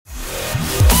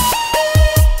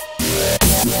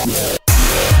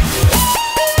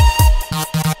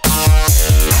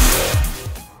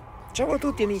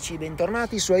tutti amici,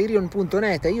 bentornati su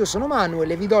airion.net, io sono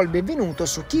Manuel e vi do il benvenuto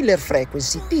su Killer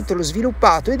Frequency, titolo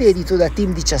sviluppato ed edito da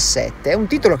Team 17. È un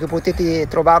titolo che potete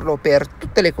trovarlo per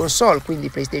tutte le console, quindi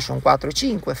PlayStation 4 e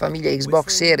 5, famiglia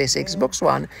Xbox Series e Xbox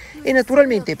One e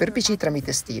naturalmente per PC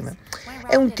tramite Steam.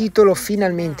 È un titolo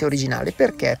finalmente originale,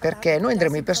 perché? Perché noi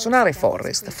andremo a impersonare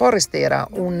Forrest. Forrest era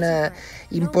un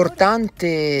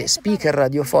importante speaker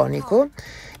radiofonico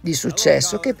di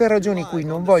successo che per ragioni cui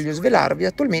non voglio svelarvi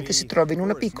attualmente si trova in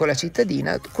una piccola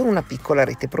cittadina con una piccola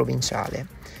rete provinciale.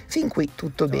 Fin qui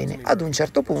tutto bene, ad un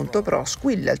certo punto però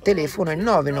squilla il telefono il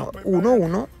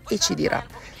 911 e ci dirà: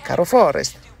 caro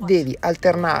Forrest, devi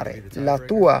alternare la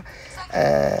tua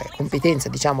competenza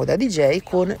diciamo da DJ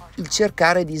con il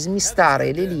cercare di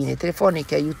smistare le linee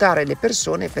telefoniche, aiutare le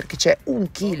persone perché c'è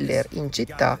un killer in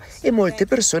città e molte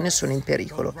persone sono in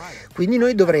pericolo. Quindi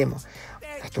noi dovremo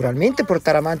naturalmente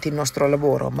portare avanti il nostro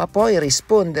lavoro, ma poi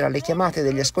rispondere alle chiamate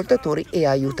degli ascoltatori e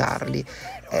aiutarli.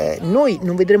 Noi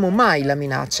non vedremo mai la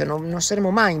minaccia, non saremo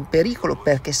mai in pericolo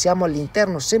perché siamo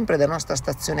all'interno sempre della nostra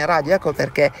stazione radio. Ecco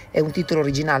perché è un titolo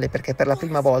originale, perché per la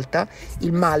prima volta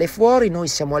il male è fuori, noi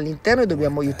siamo all'interno e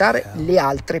dobbiamo aiutare le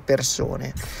altre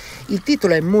persone. Il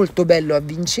titolo è molto bello,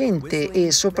 avvincente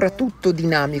e soprattutto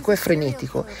dinamico e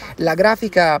frenetico. La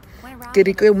grafica, che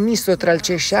è un misto tra il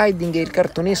cel shading e il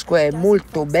cartonesco, è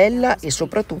molto bella e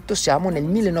soprattutto siamo nel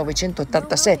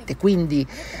 1987, quindi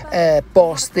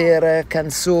poster,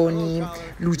 canzoni,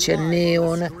 luci a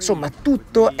neon, insomma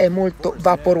tutto è molto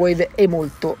vaporwave e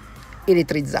molto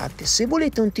elettrizzante. Se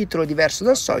volete un titolo diverso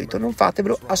dal solito non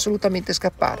fatevelo assolutamente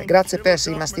scappare. Grazie per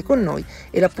essere rimasti con noi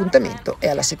e l'appuntamento è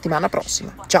alla settimana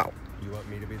prossima. Ciao!